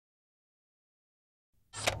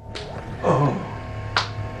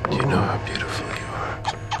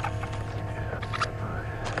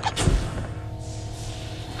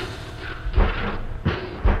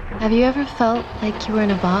Have you ever felt like you were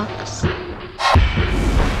in a box?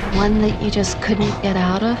 One that you just couldn't get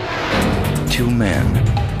out of? Two men.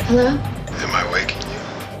 Hello? Am I waking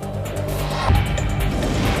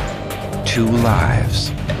you? Two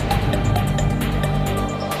lives.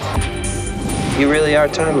 You really are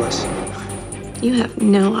timeless. You have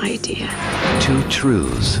no idea. Two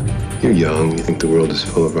truths. You're young, you think the world is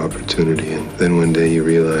full of opportunity, and then one day you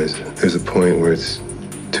realize there's a point where it's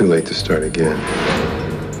too late to start again.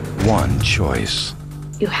 One choice.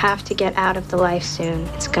 You have to get out of the life soon.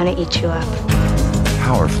 It's gonna eat you up.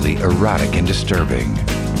 Powerfully erotic and disturbing.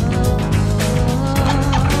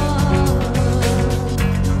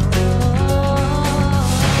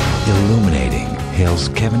 Illuminating, hails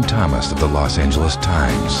Kevin Thomas of the Los Angeles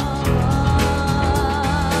Times.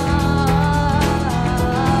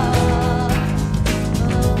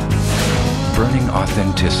 Burning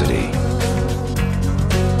authenticity.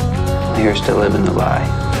 You're still living the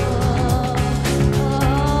lie.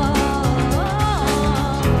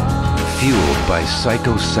 Fueled by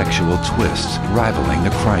psychosexual twists rivaling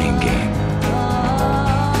the Crying Game.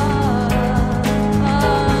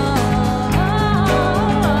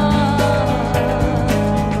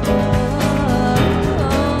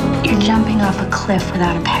 You're jumping off a cliff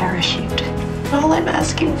without a parachute. All I'm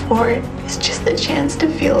asking for is just the chance to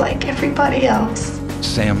feel like everybody else.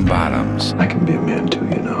 Sam Bottoms. I can be a man too,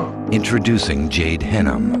 you know. Introducing Jade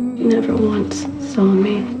Henham. You never once saw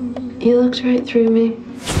me. You looked right through me.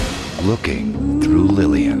 Looking through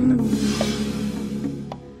Lillian.